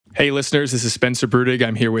Hey listeners, this is Spencer Brudig.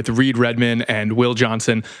 I'm here with Reed Redman and Will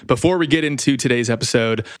Johnson. Before we get into today's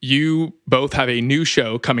episode, you both have a new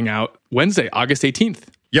show coming out Wednesday, August 18th.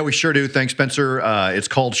 Yeah, we sure do. Thanks, Spencer. It's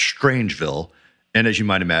called Strangeville. And as you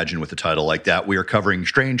might imagine with a title like that, we are covering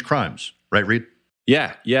strange crimes. Right, Reed?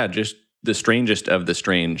 Yeah, just the strangest of the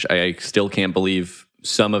strange. I still can't believe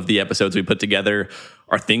some of the episodes we put together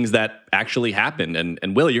are things that actually happened.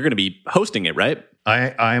 And Will, you're going to be hosting it, right?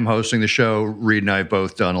 I am hosting the show. Reed and I have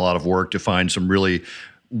both done a lot of work to find some really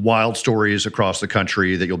wild stories across the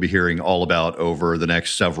country that you'll be hearing all about over the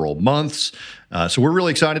next several months. So we're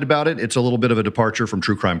really excited about it. It's a little bit of a departure from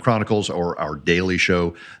True Crime Chronicles or our daily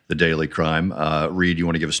show, The Daily Crime. Reed, you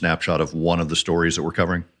want to give a snapshot of one of the stories that we're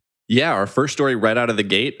covering? Yeah, our first story right out of the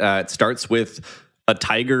gate, it starts with a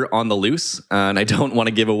tiger on the loose. And I don't want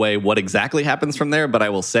to give away what exactly happens from there, but I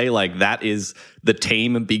will say that is the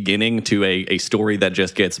tame beginning to a story that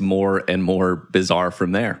just gets more and more bizarre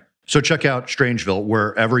from there. So check out Strangeville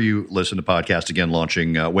wherever you listen to podcasts, again,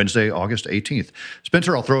 launching Wednesday, August 18th.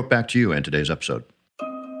 Spencer, I'll throw it back to you and today's episode.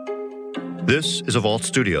 This is a Vault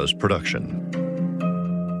Studios production.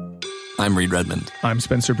 I'm Reed Redmond. I'm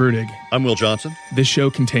Spencer Brudig. I'm Will Johnson. This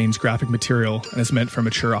show contains graphic material and is meant for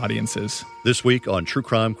mature audiences. This week on True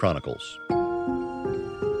Crime Chronicles.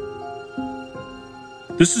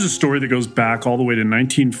 This is a story that goes back all the way to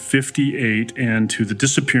 1958 and to the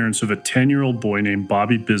disappearance of a 10-year-old boy named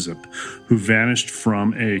Bobby Bizzip, who vanished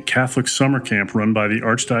from a Catholic summer camp run by the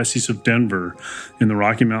Archdiocese of Denver in the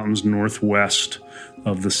Rocky Mountains northwest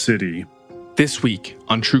of the city. This week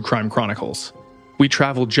on True Crime Chronicles, we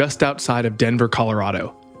travel just outside of Denver,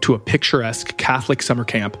 Colorado, to a picturesque Catholic summer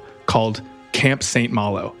camp called Camp St.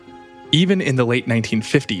 Malo. Even in the late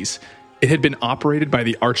 1950s, it had been operated by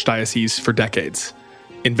the Archdiocese for decades.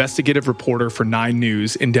 Investigative reporter for 9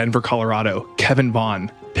 News in Denver, Colorado, Kevin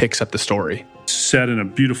Vaughn, picks up the story. Set in a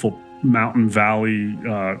beautiful mountain valley,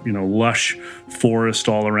 lush forest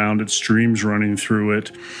all around it, streams running through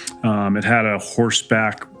it. It had a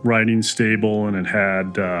horseback riding stable, and it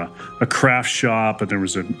had a craft shop, and there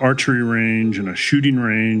was an archery range and a shooting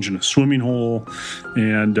range and a swimming hole.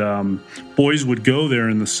 And boys would go there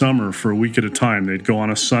in the summer for a week at a time. They'd go on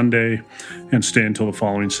a Sunday and stay until the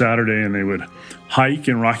following Saturday, and they would hike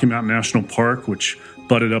in Rocky Mountain National Park, which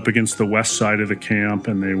butted up against the west side of the camp,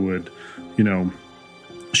 and they would,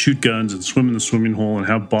 shoot guns and swim in the swimming hole and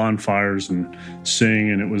have bonfires and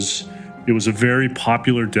sing. And it was a very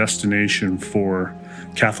popular destination for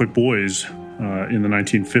Catholic boys in the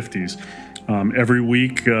 1950s. Every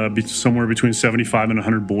week, somewhere between 75 and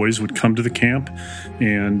 100 boys would come to the camp,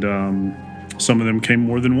 and some of them came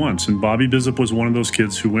more than once. And Bobby Bizzip was one of those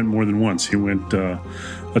kids who went more than once. He went a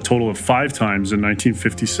total of 5 times in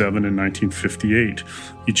 1957 and 1958,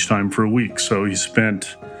 each time for a week. So he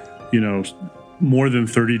spent, more than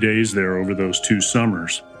 30 days there over those 2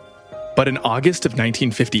 summers. But in August of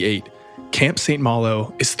 1958, Camp St.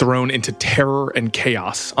 Malo is thrown into terror and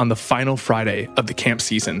chaos on the final Friday of the camp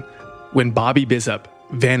season, when Bobby Bizzip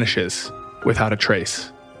vanishes without a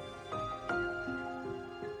trace.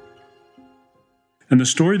 And the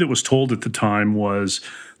story that was told at the time was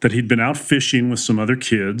that he'd been out fishing with some other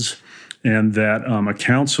kids, and that a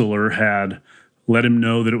counselor had let him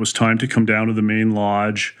know that it was time to come down to the main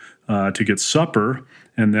lodge to get supper,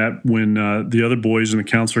 and that when the other boys and the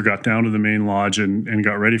counselor got down to the main lodge and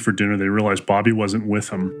got ready for dinner, they realized Bobby wasn't with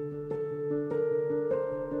them.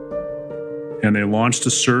 And they launched a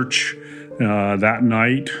search that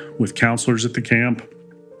night with counselors at the camp.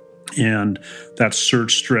 And that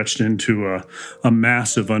search stretched into a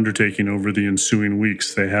massive undertaking over the ensuing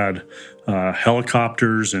weeks. They had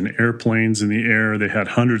helicopters and airplanes in the air. They had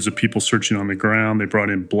hundreds of people searching on the ground. They brought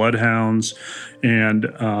in bloodhounds, and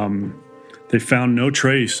they found no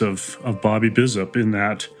trace of Bobby Bizzip in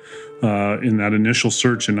that initial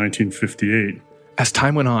search in 1958. As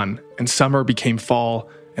time went on and summer became fall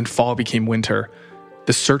and fall became winter,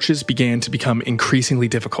 the searches began to become increasingly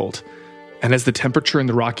difficult. And as the temperature in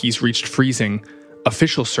the Rockies reached freezing,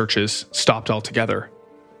 official searches stopped altogether.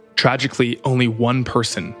 Tragically, only one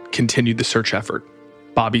person continued the search effort: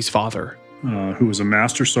 Bobby's father. Who was a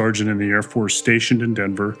master sergeant in the Air Force stationed in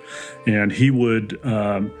Denver. And he would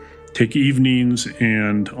take evenings,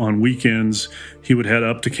 and on weekends, he would head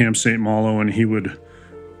up to Camp St. Malo, and he would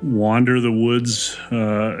wander the woods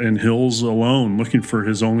and hills alone, looking for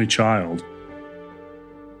his only child.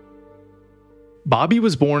 Bobby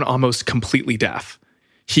was born almost completely deaf.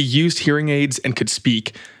 He used hearing aids and could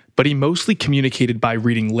speak, but he mostly communicated by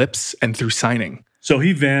reading lips and through signing. So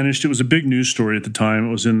he vanished. It was a big news story at the time.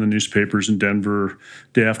 It was in the newspapers in Denver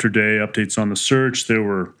day after day, updates on the search. There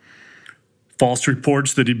were false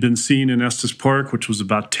reports that he'd been seen in Estes Park, which was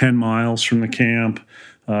about 10 miles from the camp.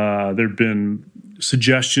 There'd been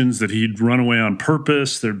suggestions that he'd run away on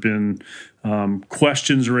purpose. There'd been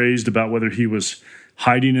questions raised about whether he was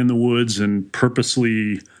hiding in the woods and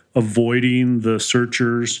purposely avoiding the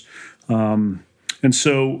searchers. And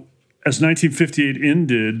so as 1958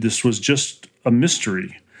 ended, this was just a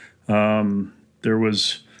mystery. There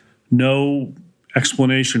was no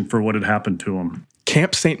explanation for what had happened to him.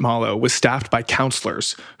 Camp St. Malo was staffed by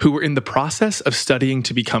counselors who were in the process of studying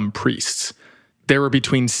to become priests. There were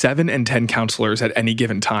between 7 and 10 counselors at any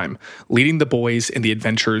given time, leading the boys in the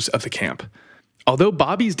adventures of the camp. Although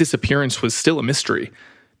Bobby's disappearance was still a mystery,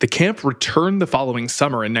 the camp returned the following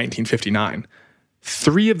summer in 1959.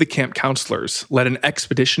 3 of the camp counselors led an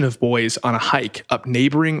expedition of boys on a hike up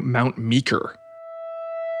neighboring Mount Meeker.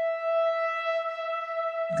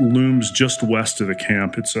 Looms just west of the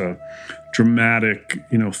camp. It's a dramatic,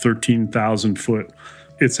 13,000 foot.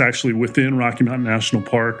 It's actually within Rocky Mountain National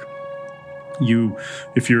Park.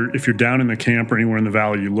 If you're down in the camp or anywhere in the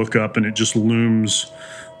valley, you look up and it just looms,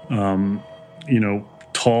 tall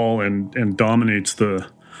and dominates the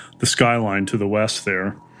skyline to the west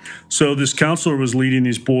there. So this counselor was leading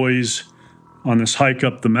these boys on this hike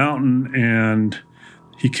up the mountain, and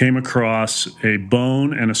he came across a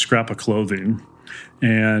bone and a scrap of clothing.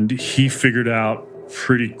 And he figured out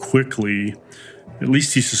pretty quickly, at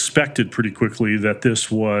least he suspected pretty quickly, that this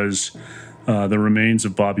was the remains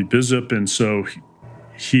of Bobby Bizup. And so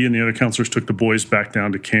he and the other counselors took the boys back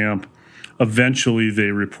down to camp. Eventually, they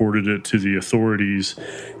reported it to the authorities,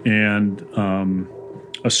 and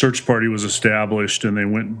a search party was established, and they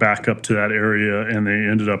went back up to that area, and they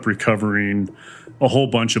ended up recovering a whole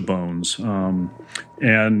bunch of bones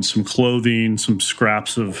and some clothing, some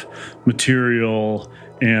scraps of material,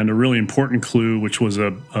 and a really important clue, which was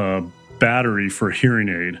a battery for a hearing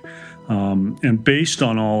aid. And based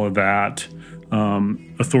on all of that,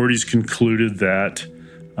 authorities concluded that,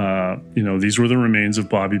 these were the remains of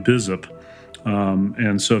Bobby Bizup.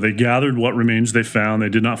 And so they gathered what remains they found. They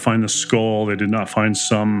did not find the skull. They did not find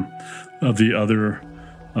some of the other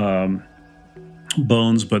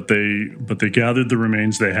bones, but they gathered the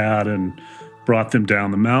remains they had and brought them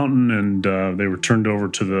down the mountain, and they were turned over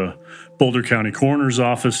to the Boulder County Coroner's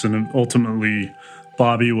Office, and ultimately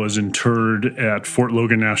Bobby was interred at Fort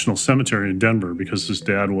Logan National Cemetery in Denver because his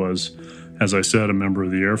dad was, as I said, a member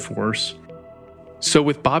of the Air Force. So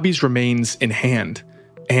with Bobby's remains in hand,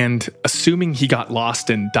 and assuming he got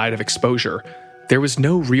lost and died of exposure, there was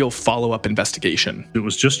no real follow-up investigation. It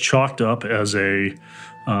was just chalked up as a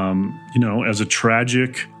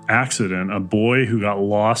tragic accident, a boy who got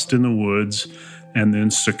lost in the woods and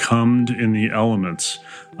then succumbed in the elements.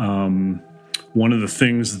 One of the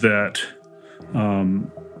things that,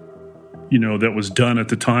 that was done at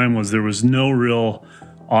the time was there was no real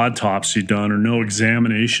autopsy done or no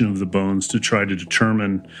examination of the bones to try to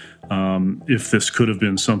determine if this could have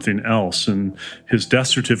been something else. And his death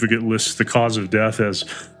certificate lists the cause of death as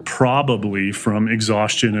probably from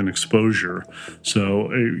exhaustion and exposure. So,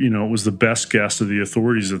 it was the best guess of the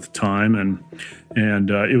authorities at the time. And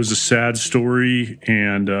it was a sad story,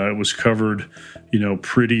 and it was covered,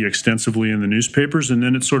 pretty extensively in the newspapers. And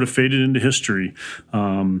then it sort of faded into history.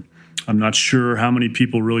 I'm not sure how many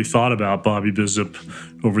people really thought about Bobby Bizup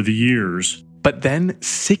over the years. But then,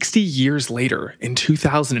 60 years later, in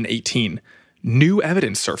 2018, new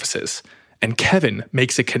evidence surfaces, and Kevin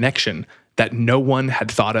makes a connection that no one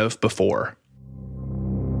had thought of before.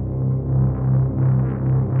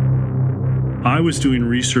 I was doing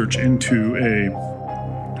research into a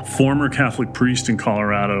former Catholic priest in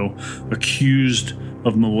Colorado accused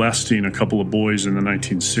of molesting a couple of boys in the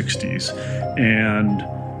 1960s. And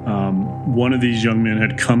one of these young men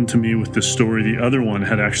had come to me with this story. The other one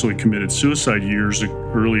had actually committed suicide years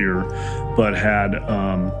earlier, but had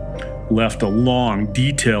left a long,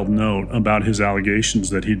 detailed note about his allegations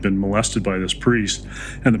that he'd been molested by this priest.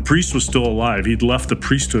 And the priest was still alive. He'd left the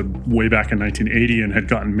priesthood way back in 1980 and had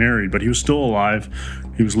gotten married, but he was still alive.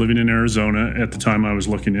 He was living in Arizona at the time I was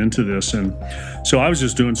looking into this. And so I was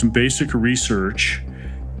just doing some basic research,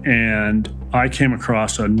 and I came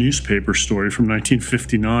across a newspaper story from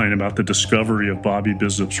 1959 about the discovery of Bobby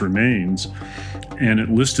Bizup's remains. And it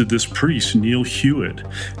listed this priest, Neil Hewitt,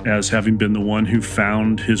 as having been the one who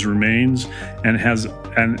found his remains,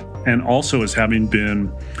 and also as having been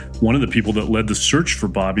one of the people that led the search for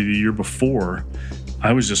Bobby the year before.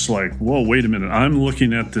 I was just like, whoa, wait a minute. I'm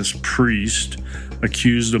looking at this priest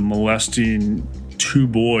accused of molesting 2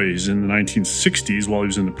 boys in the 1960s while he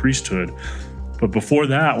was in the priesthood. But before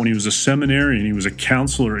that, when he was a seminarian, he was a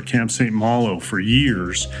counselor at Camp St. Malo for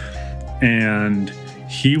years. And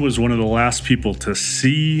he was one of the last people to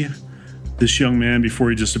see this young man before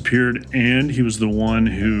he disappeared, and he was the one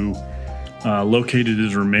who located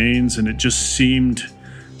his remains. And it just seemed,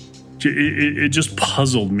 it just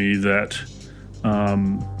puzzled me that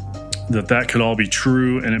that could all be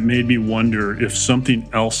true, and it made me wonder if something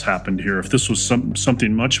else happened here, if this was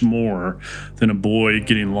something much more than a boy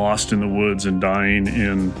getting lost in the woods and dying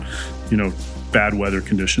in, bad weather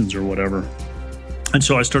conditions or whatever. And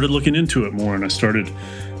so I started looking into it more, and I started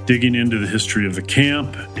digging into the history of the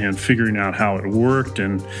camp and figuring out how it worked.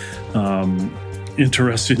 And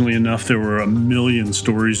interestingly enough, there were 1 million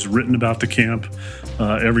stories written about the camp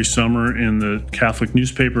every summer in the Catholic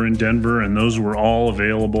newspaper in Denver, and those were all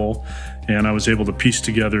available. And I was able to piece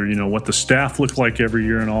together, what the staff looked like every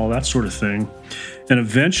year and all that sort of thing. And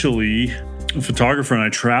eventually, a photographer and I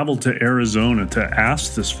traveled to Arizona to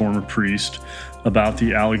ask this former priest about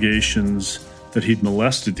the allegations that he'd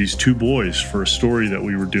molested these 2 boys for a story that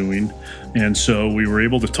we were doing. And so we were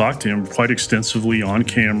able to talk to him quite extensively on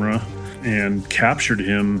camera and captured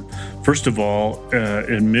him, first of all,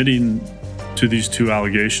 admitting to these 2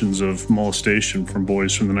 allegations of molestation from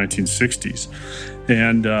boys from the 1960s.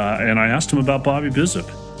 And I asked him about Bobby Bizzip.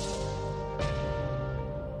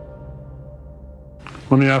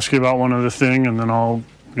 Let me ask you about one other thing, and then I'll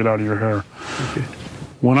get out of your hair. Okay.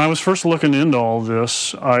 When I was first looking into all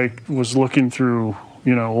this, I was looking through,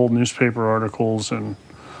 old newspaper articles and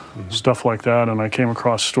stuff like that, and I came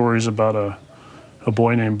across stories about a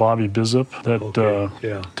boy named Bobby Bizzip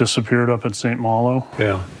that disappeared up at St. Malo.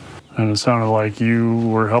 Yeah. And it sounded like you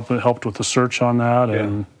were helped with the search on that.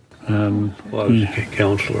 Yeah. And well, I was a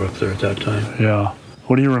counselor up there at that time. Yeah.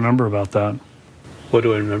 What do you remember about that? What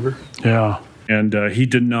do I remember? Yeah. And he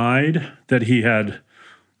denied that he had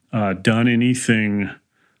done anything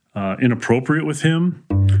inappropriate with him,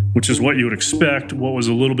 which is what you would expect. What was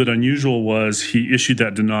a little bit unusual was he issued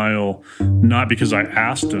that denial not because I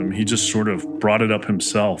asked him, he just sort of brought it up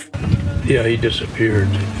himself. Yeah, he disappeared,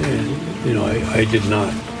 and I did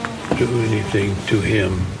not do anything to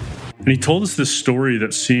him. And he told us this story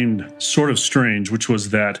that seemed sort of strange, which was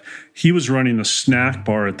that he was running the snack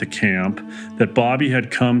bar at the camp, that Bobby had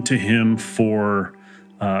come to him for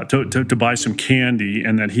to buy some candy,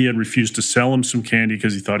 and that he had refused to sell him some candy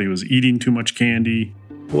because he thought he was eating too much candy.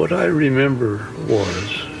 What I remember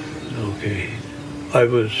was, I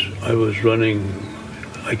was running,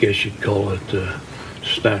 I guess you'd call it the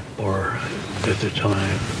snack bar at the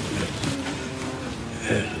time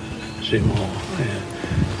at St. Malo,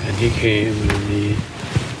 and he came and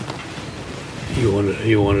he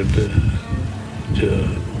wanted to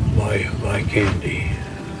buy candy,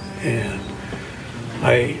 and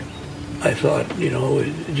I thought, he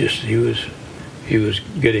was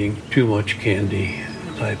getting too much candy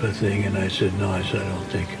type of thing, and I said, I don't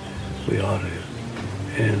think we ought to.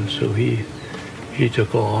 And so he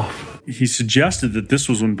took off. He suggested that this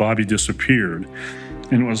was when Bobby disappeared,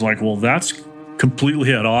 and it was like, well, that's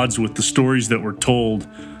completely at odds with the stories that were told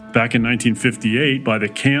back in 1958 by the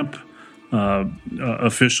camp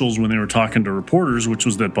officials when they were talking to reporters, which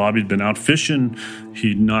was that Bobby had been out fishing,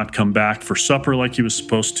 he'd not come back for supper like he was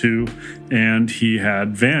supposed to, and he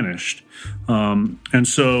had vanished. And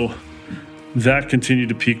so that continued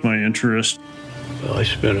to pique my interest. Well, I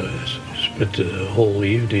spent the whole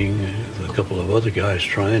evening with a couple of other guys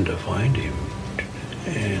trying to find him,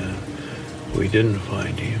 and we didn't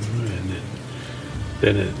find him.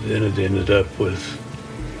 And then it ended up with,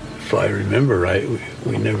 if I remember right,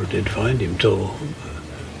 we never did find him till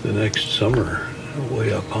the next summer,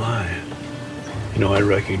 way up high. I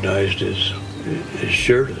recognized his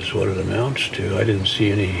shirt as what it amounts to. I didn't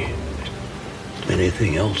see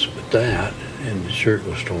anything else but that, and the shirt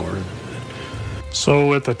was torn.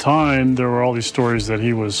 So at the time, there were all these stories that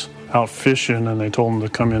he was out fishing, and they told him to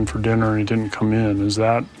come in for dinner, and he didn't come in. Is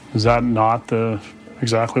that not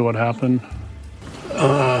exactly what happened?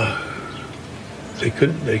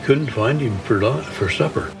 They couldn't find him for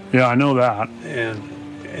supper. Yeah, I know that.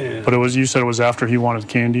 And but you said it was after he wanted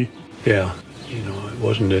candy? Yeah. It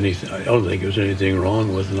wasn't anything. I don't think there was anything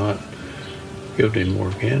wrong with not giving him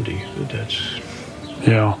more candy. But that's...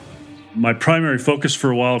 Yeah. My primary focus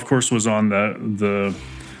for a while, of course, was on the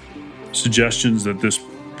suggestions that this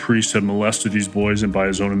priest had molested these boys, and by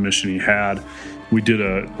his own admission he had. We did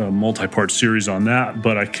a multi-part series on that,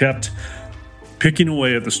 but I kept picking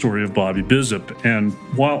away at the story of Bobby Bizzip. And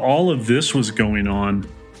while all of this was going on,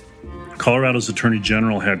 Colorado's Attorney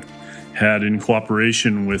General had, in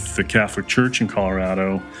cooperation with the Catholic Church in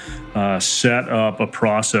Colorado, set up a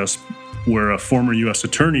process where a former U.S.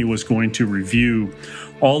 attorney was going to review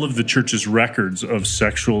all of the church's records of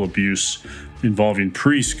sexual abuse involving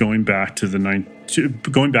priests going back to the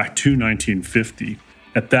going back to 1950.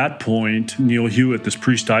 At that point, Neil Hewitt, this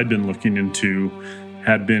priest I'd been looking into,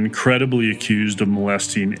 had been credibly accused of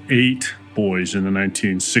molesting 8 boys in the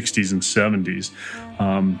 1960s and 70s.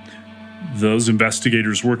 Those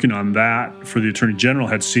investigators working on that for the Attorney General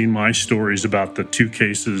had seen my stories about the 2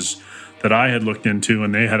 cases that I had looked into,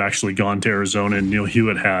 and they had actually gone to Arizona, and Neil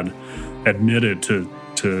Hewitt had admitted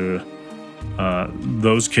to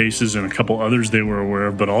those cases and a couple others they were aware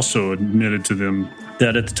of, but also admitted to them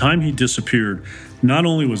that at the time he disappeared, not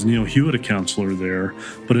only was Neil Hewitt a counselor there,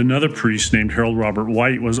 but another priest named Harold Robert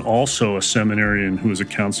White was also a seminarian who was a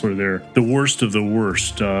counselor there. The worst of the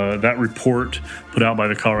worst. That report put out by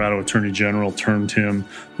the Colorado Attorney General termed him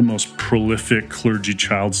the most prolific clergy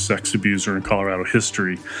child sex abuser in Colorado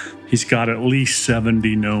history. He's got at least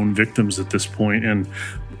 70 known victims at this point,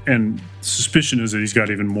 and suspicion is that he's got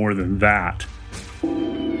even more than that.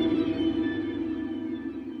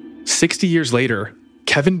 60 years later,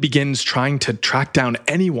 Kevin begins trying to track down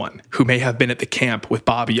anyone who may have been at the camp with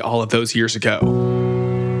Bobby all of those years ago.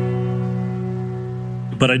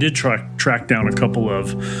 But I did track down a couple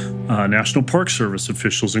of National Park Service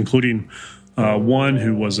officials, including one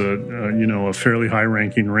who was a fairly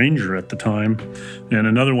high-ranking ranger at the time, and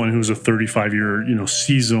another one who was a 35-year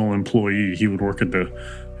seasonal employee. He would work at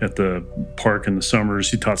the park in the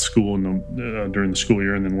summers. He taught school during the school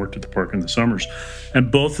year, and then worked at the park in the summers.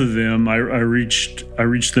 And both of them, I reached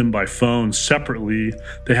them by phone separately.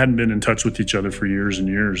 They hadn't been in touch with each other for years and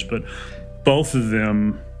years, but both of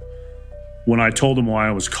them, when I told them why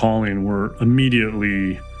I was calling, were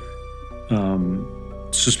immediately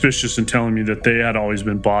suspicious and telling me that they had always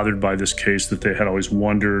been bothered by this case, that they had always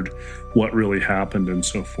wondered what really happened and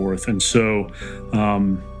so forth. And so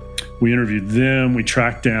we interviewed them. We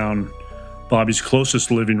tracked down Bobby's closest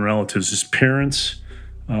living relatives. His parents,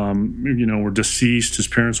 were deceased. His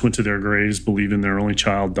parents went to their graves believing their only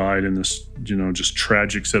child died in this, just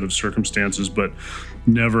tragic set of circumstances, but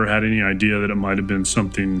never had any idea that it might have been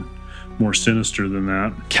something more sinister than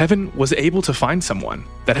that. Kevin was able to find someone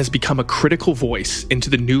that has become a critical voice into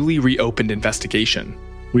the newly reopened investigation.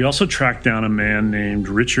 We also tracked down a man named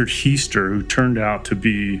Richard Heister, who turned out to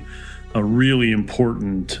be a really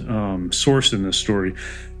important source in this story.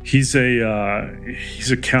 He's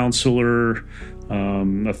a counselor,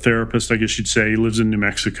 a therapist, I guess you'd say. He lives in New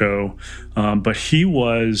Mexico, but he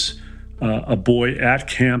was a boy at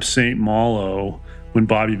Camp St. Malo when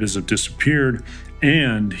Bobby Bizzop disappeared,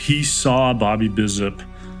 and he saw Bobby Bizzop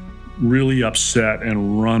really upset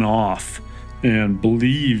and run off, and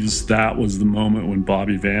believes that was the moment when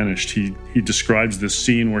Bobby vanished. He describes this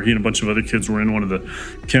scene where he and a bunch of other kids were in one of the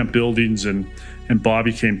camp buildings, and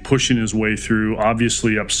Bobby came pushing his way through,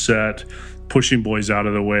 obviously upset, pushing boys out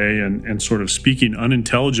of the way and sort of speaking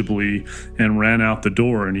unintelligibly, and ran out the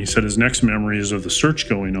door. And he said his next memory is of the search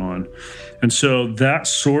going on. And so that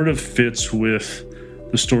sort of fits with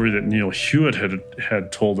the story that Neil Hewitt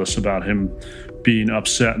had told us about him being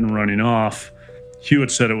upset and running off.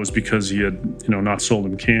 Hewitt said it was because he had, not sold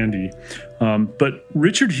him candy. But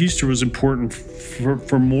Richard Heister was important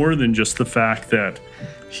for more than just the fact that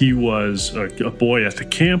he was a boy at the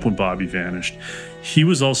camp when Bobby vanished. He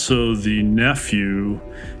was also the nephew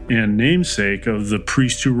and namesake of the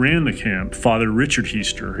priest who ran the camp, Father Richard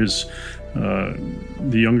Heister.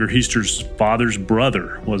 The younger Heister's father's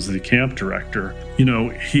brother was the camp director.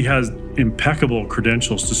 He has impeccable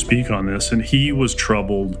credentials to speak on this, and he was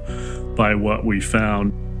troubled by what we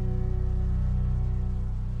found.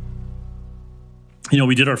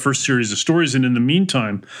 We did our first series of stories, and in the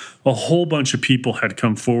meantime, a whole bunch of people had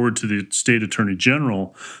come forward to the state attorney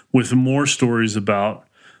general with more stories about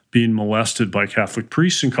being molested by Catholic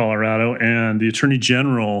priests in Colorado, and the attorney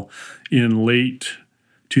general in late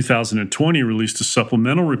 2020 released a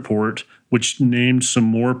supplemental report which named some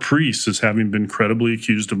more priests as having been credibly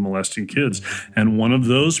accused of molesting kids. And one of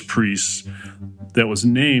those priests that was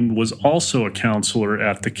named was also a counselor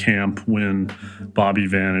at the camp when Bobby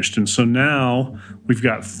vanished. And so now we've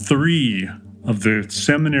got 3 of the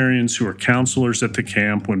seminarians who were counselors at the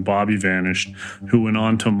camp when Bobby vanished, who went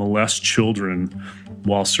on to molest children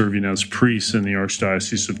while serving as priests in the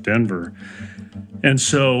Archdiocese of Denver. And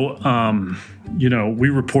so, we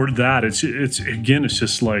reported that. It's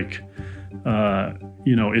just like,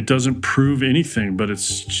 it doesn't prove anything, but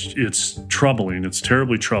it's troubling. It's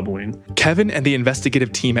terribly troubling. Kevin and the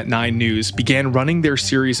investigative team at 9 News began running their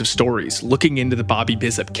series of stories looking into the Bobby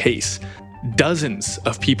Bizzop case. Dozens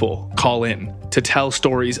of people call in to tell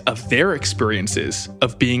stories of their experiences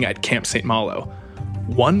of being at Camp St. Malo.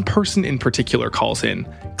 One person in particular calls in,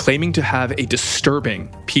 claiming to have a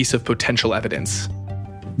disturbing piece of potential evidence.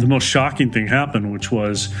 the most shocking thing happened, which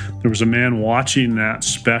was there was a man watching that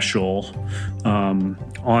special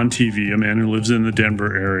on TV, a man who lives in the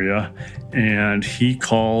Denver area, and he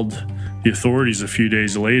called the authorities a few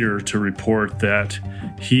days later to report that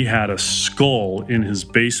he had a skull in his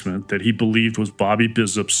basement that he believed was Bobby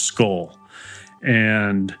Bissup's skull.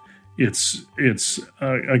 And it's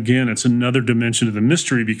again, it's another dimension of the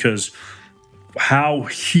mystery, because how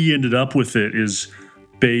he ended up with it is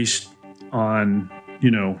based on,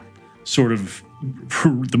 sort of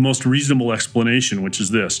the most reasonable explanation, which is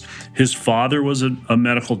this. His father was a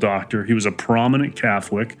medical doctor. He was a prominent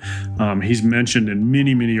Catholic. He's mentioned in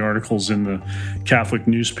many, many articles in the Catholic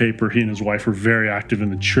newspaper. He and his wife were very active in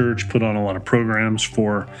the church, put on a lot of programs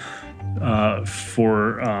for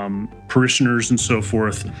parishioners and so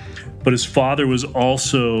forth. But his father was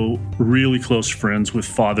also really close friends with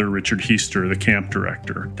Father Richard Heister, the camp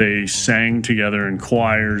director. They sang together in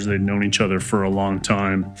choirs. They'd known each other for a long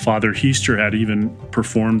time. Father Heister had even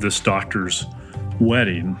performed this doctor's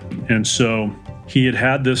wedding. And so he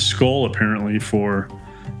had this skull apparently for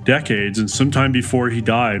decades. And sometime before he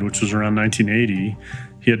died, which was around 1980,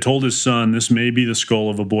 he had told his son, this may be the skull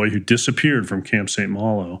of a boy who disappeared from Camp St.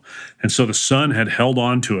 Malo. And so the son had held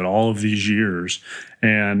on to it all of these years.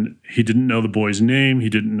 And he didn't know the boy's name. He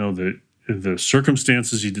didn't know the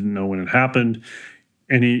circumstances. He didn't know when it happened.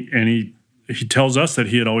 And he tells us that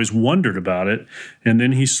he had always wondered about it. And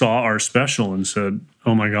then he saw our special and said,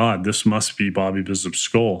 oh my God, this must be Bobby Bissup's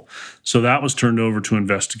skull. So that was turned over to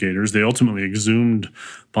investigators. They ultimately exhumed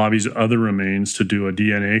Bobby's other remains to do a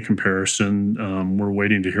DNA comparison. We're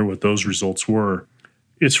waiting to hear what those results were.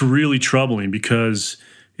 It's really troubling because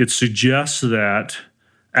it suggests that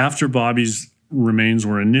after Bobby's remains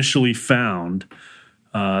were initially found,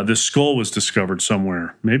 this skull was discovered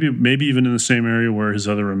somewhere, maybe even in the same area where his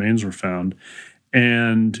other remains were found,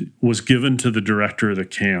 and was given to the director of the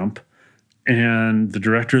camp. And the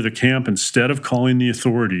director of the camp, instead of calling the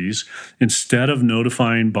authorities, instead of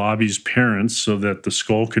notifying Bobby's parents so that the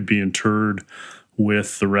skull could be interred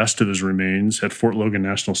with the rest of his remains at Fort Logan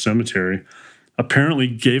National Cemetery, apparently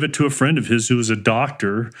gave it to a friend of his who was a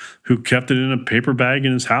doctor, who kept it in a paper bag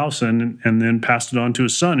in his house and then passed it on to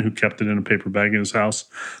his son, who kept it in a paper bag in his house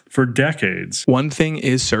for decades. One thing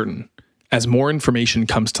is certain. As more information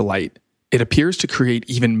comes to light, it appears to create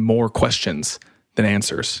even more questions than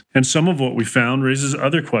answers. And some of what we found raises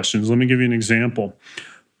other questions. Let me give you an example.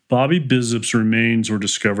 Bobby Bissup's remains were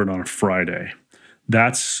discovered on a Friday.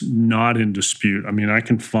 That's not in dispute. I mean, I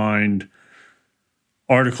can find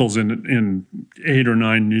articles in 8 or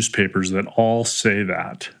 9 newspapers that all say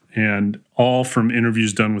that, and all from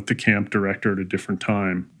interviews done with the camp director at a different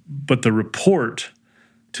time. But the report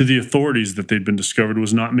to the authorities that they'd been discovered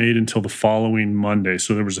was not made until the following Monday.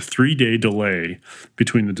 So there was a 3-day delay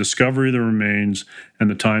between the discovery of the remains and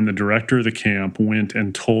the time the director of the camp went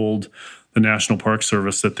and told the National Park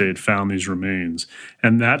Service that they had found these remains.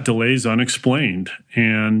 And that delay is unexplained,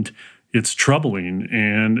 and it's troubling.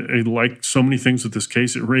 And like so many things with this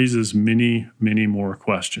case, it raises many, many more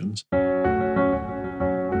questions.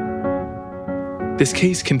 This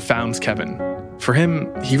case confounds Kevin. For him,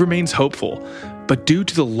 he remains hopeful, but due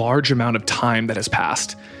to the large amount of time that has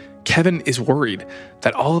passed, Kevin is worried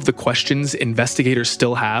that all of the questions investigators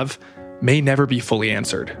still have may never be fully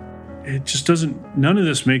answered. It just none of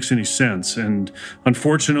this makes any sense. And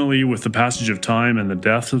unfortunately, with the passage of time and the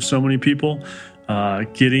death of so many people,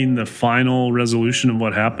 getting the final resolution of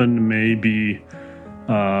what happened may be,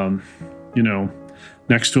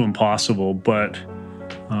 next to impossible. But,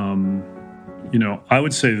 I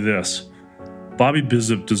would say this. Bobby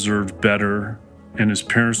Bissup deserved better, and his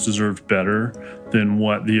parents deserved better than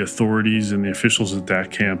what the authorities and the officials at that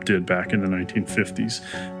camp did back in the 1950s.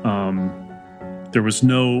 There was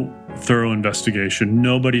no thorough investigation.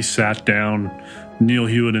 Nobody sat down, Neil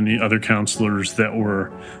Hewitt and the other counselors that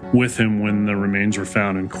were with him when the remains were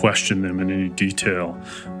found, and questioned them in any detail.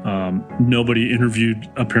 Nobody interviewed,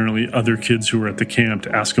 apparently, other kids who were at the camp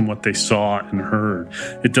to ask them what they saw and heard.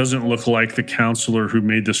 It doesn't look like the counselor who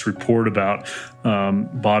made this report about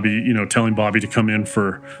Bobby, telling Bobby to come in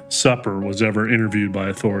for supper was ever interviewed by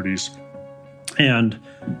authorities. And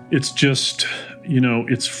it's just,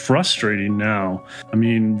 it's frustrating now. I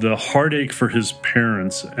mean, the heartache for his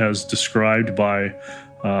parents, as described by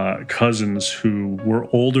cousins who were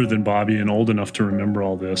older than Bobby and old enough to remember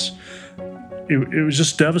all this, it was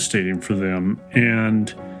just devastating for them.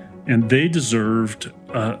 And they deserved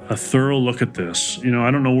a thorough look at this.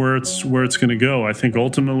 I don't know where it's going to go. I think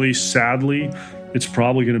ultimately, sadly, it's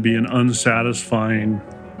probably going to be an unsatisfying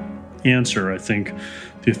answer. I think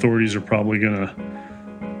the authorities are probably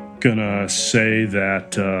gonna say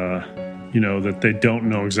that that they don't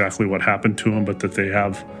know exactly what happened to him, but that they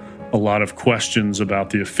have a lot of questions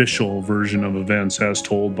about the official version of events as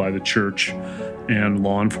told by the church and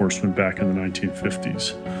law enforcement back in the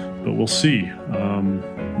 1950s. But we'll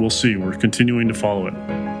see. We're continuing to follow it.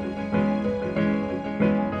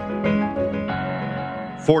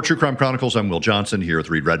 For True Crime Chronicles, I'm Will Johnson here with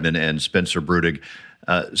Reed Redman and Spencer Brudig.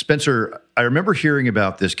 Spencer, I remember hearing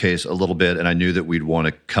about this case a little bit, and I knew that we'd want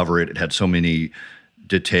to cover it. It had so many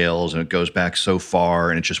details, and it goes back so far,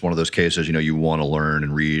 and it's just one of those cases, you want to learn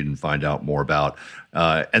and read and find out more about.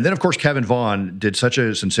 And then, of course, Kevin Vaughn did such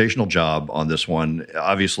a sensational job on this one.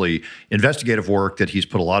 Obviously, investigative work that he's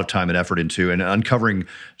put a lot of time and effort into and uncovering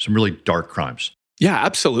some really dark crimes. Yeah,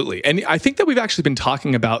 absolutely. And I think that we've actually been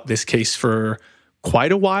talking about this case for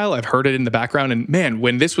quite a while. I've heard it in the background. And man,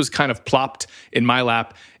 when this was kind of plopped in my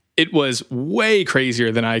lap, it was way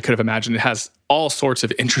crazier than I could have imagined. It has all sorts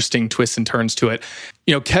of interesting twists and turns to it.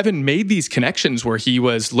 Kevin made these connections where he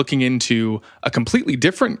was looking into a completely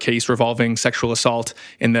different case revolving sexual assault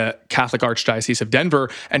in the Catholic Archdiocese of Denver,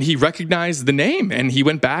 and he recognized the name, and he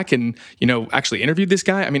went back and, actually interviewed this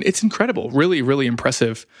guy. I mean, it's incredible. Really, really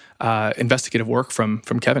impressive investigative work from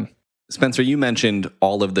Kevin. Spencer, you mentioned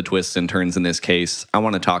all of the twists and turns in this case. I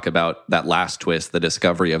want to talk about that last twist, the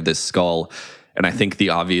discovery of this skull. And I think the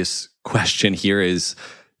obvious question here is,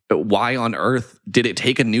 why on earth did it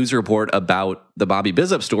take a news report about the Bobby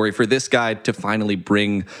Bizup story for this guy to finally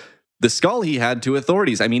bring the skull he had to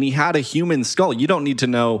authorities? I mean, he had a human skull. You don't need to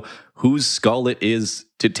know whose skull it is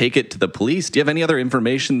to take it to the police. Do you have any other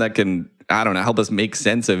information that can, help us make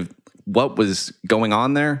sense of what was going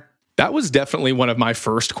on there? That was definitely one of my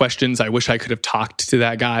first questions. I wish I could have talked to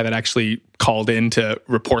that guy that actually called in to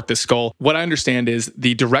report this skull. What I understand is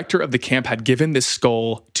the director of the camp had given this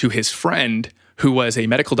skull to his friend who was a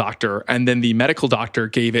medical doctor, and then the medical doctor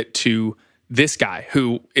gave it to this guy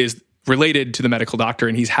who is related to the medical doctor,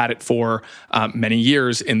 and he's had it for many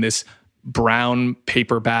years in this brown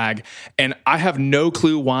paper bag. And I have no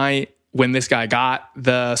clue why when this guy got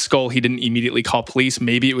the skull, he didn't immediately call police.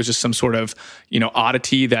 Maybe it was just some sort of,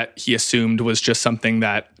 oddity that he assumed was just something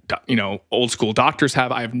that, old school doctors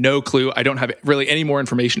have. I have no clue. I don't have really any more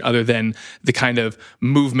information other than the kind of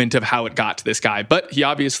movement of how it got to this guy. But he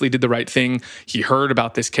obviously did the right thing. He heard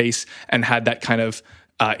about this case and had that kind of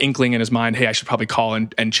inkling in his mind, hey, I should probably call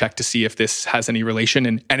and check to see if this has any relation.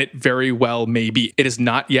 And it very well may be. It is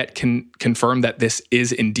not yet confirmed that this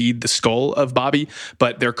is indeed the skull of Bobby,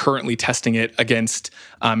 but they're currently testing it against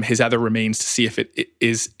his other remains to see if it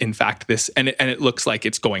is in fact this. And it looks like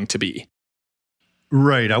it's going to be.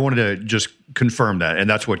 Right. I wanted to just confirm that. And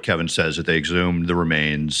that's what Kevin says, that they exhumed the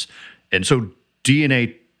remains. And so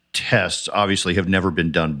DNA tests obviously have never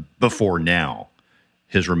been done before now.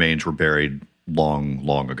 His remains were buried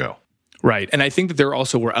long ago. Right. And I think that there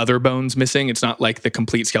also were other bones missing. It's not like the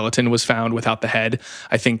complete skeleton was found without the head.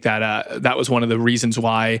 I think that that was one of the reasons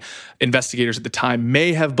why investigators at the time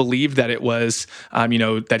may have believed that it was,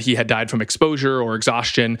 that he had died from exposure or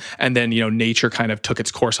exhaustion. And then, nature kind of took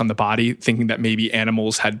its course on the body, thinking that maybe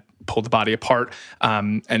animals had pulled the body apart.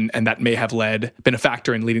 And that may have been a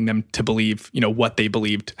factor in leading them to believe, what they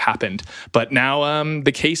believed happened. But now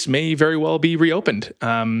the case may very well be reopened.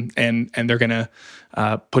 And they're going to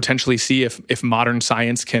potentially see if modern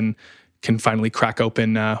science can finally crack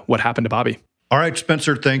open what happened to Bobby. All right,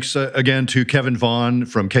 Spencer, thanks again to Kevin Vaughn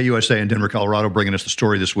from KUSA in Denver, Colorado, bringing us the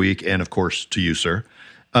story this week. And of course, to you, sir.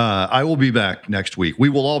 I will be back next week. We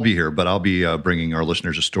will all be here, but I'll be bringing our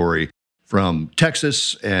listeners a story from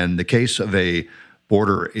Texas and the case of a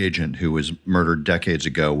border agent who was murdered decades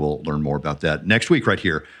ago. We'll learn more about that next week right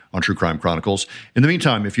here on True Crime Chronicles. In the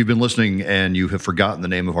meantime, if you've been listening and you have forgotten the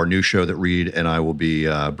name of our new show that Reed and I will be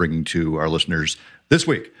bringing to our listeners this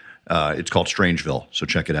week, it's called Strangeville. So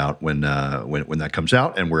check it out when that comes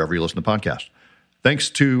out and wherever you listen to podcasts. Thanks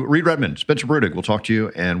to Reed Redman, Spencer Brudig. We'll talk to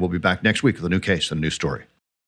you, and we'll be back next week with a new case and a new story.